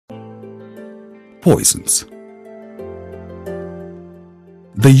Poisons.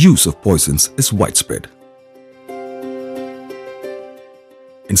 The use of poisons is widespread.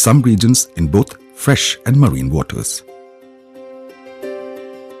 In some regions in both fresh and marine waters,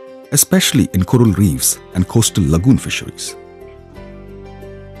 especially in coral reefs and coastal lagoon fisheries.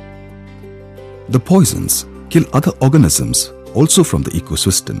 The poisons kill other organisms also from the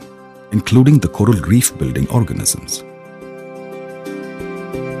ecosystem, including the coral reef building organisms.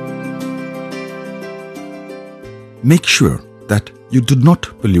 Make sure that you do not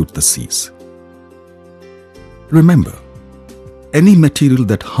pollute the seas. Remember, any material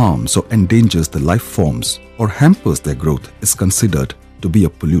that harms or endangers the life forms or hampers their growth is considered to be a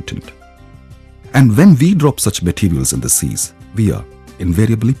pollutant. And when we drop such materials in the seas, we are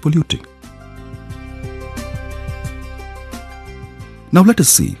invariably polluting. Now let us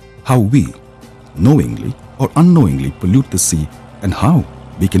see how we, knowingly or unknowingly, pollute the sea and how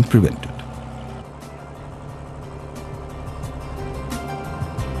we can prevent it.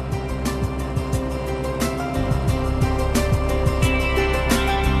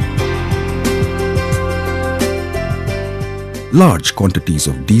 Large quantities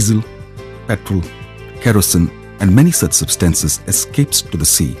of diesel, petrol, kerosene and many such substances escapes to the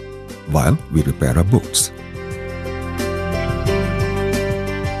sea while we repair our boats.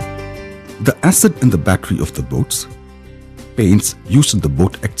 The acid in the battery of the boats, paints used in the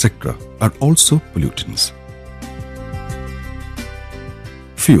boat, etc. are also pollutants.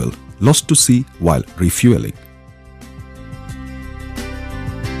 Fuel lost to sea while refueling.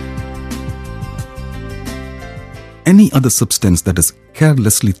 Any other substance that is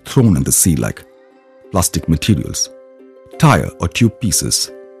carelessly thrown in the sea, like plastic materials, tire or tube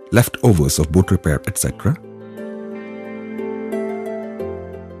pieces, leftovers of boat repair, etc.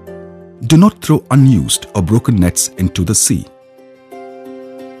 Do not throw unused or broken nets into the sea.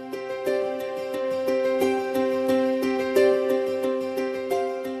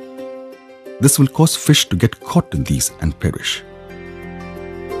 This will cause fish to get caught in these and perish.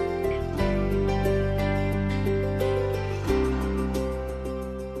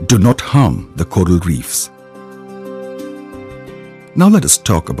 Do not harm the coral reefs. Now let us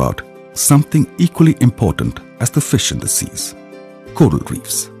talk about something equally important as the fish in the seas: coral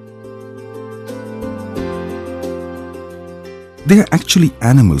reefs. They are actually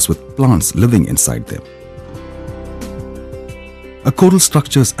animals with plants living inside them. A coral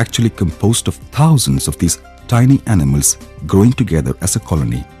structure is actually composed of thousands of these tiny animals growing together as a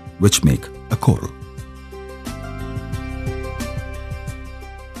colony, which make a coral.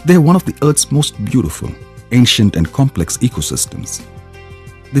 They are one of the Earth's most beautiful, ancient and complex ecosystems.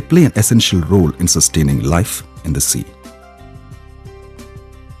 They play an essential role in sustaining life in the sea.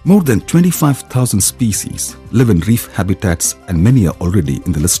 More than 25,000 species live in reef habitats and many are already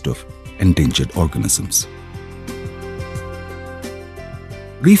in the list of endangered organisms.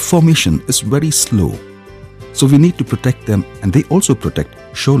 Reef formation is very slow, so we need to protect them, and they also protect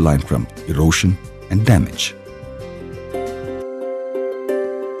shoreline from erosion and damage.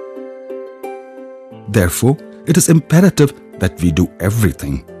 Therefore, it is imperative that we do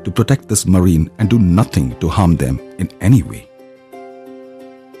everything to protect this marine and do nothing to harm them in any way.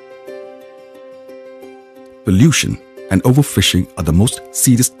 Pollution and overfishing are the most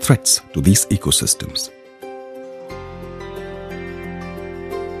serious threats to these ecosystems.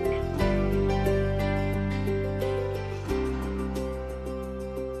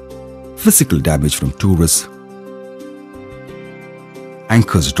 Physical damage from tourists,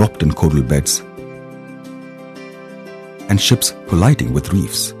 anchors dropped in coral beds, and ships colliding with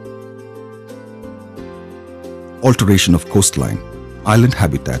reefs. Alteration of coastline, island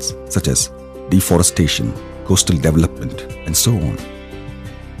habitats such as deforestation, coastal development, and so on.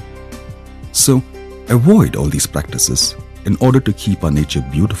 So, avoid all these practices in order to keep our nature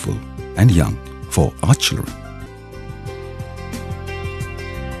beautiful and young for our children.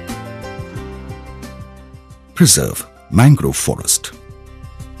 Preserve mangrove forest.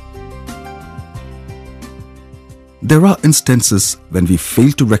 There are instances when we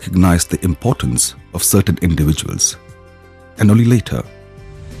fail to recognize the importance of certain individuals, and only later,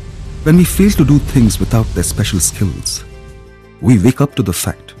 when we fail to do things without their special skills, we wake up to the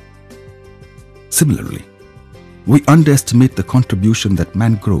fact. Similarly, we underestimate the contribution that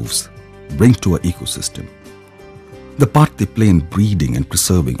mangroves bring to our ecosystem. The part they play in breeding and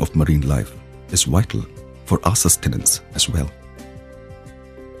preserving of marine life is vital for our sustenance as well.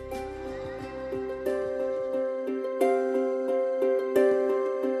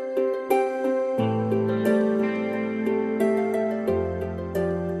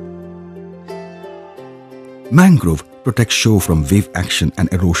 Mangrove protects shore from wave action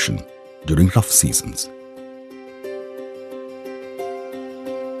and erosion during rough seasons.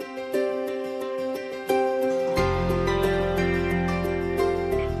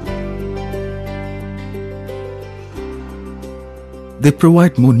 They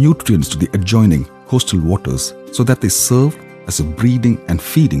provide more nutrients to the adjoining coastal waters so that they serve as a breeding and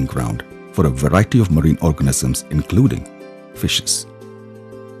feeding ground for a variety of marine organisms, including fishes.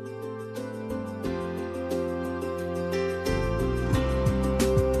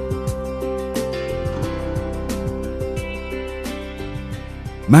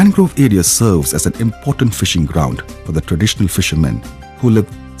 Mangrove area serves as an important fishing ground for the traditional fishermen who live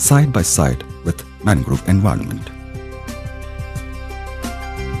side by side with mangrove environment.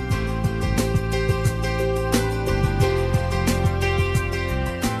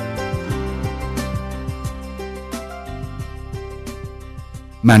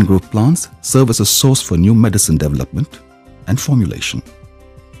 Mangrove plants serve as a source for new medicine development and formulation.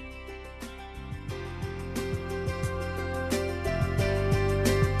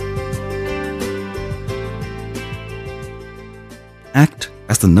 Act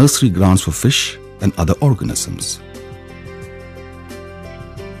as the nursery grounds for fish and other organisms.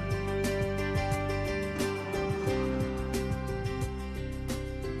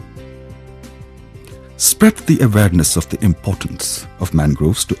 Spread the awareness of the importance of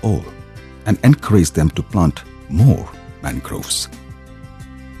mangroves to all and encourage them to plant more mangroves.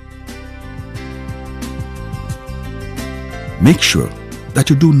 Make sure that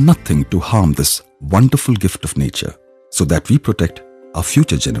you do nothing to harm this wonderful gift of nature so that we protect our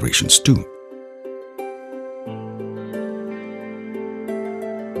future generations too.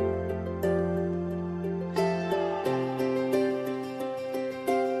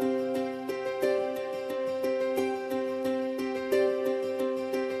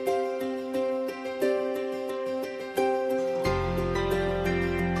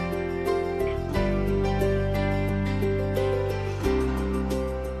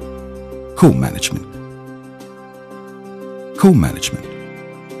 Co-management.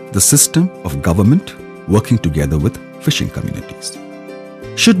 Co-management, the system of government working together with fishing communities,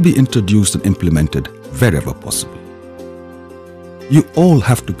 should be introduced and implemented wherever possible. You all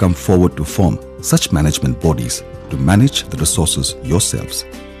have to come forward to form such management bodies to manage the resources yourselves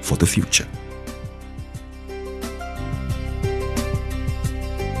for the future.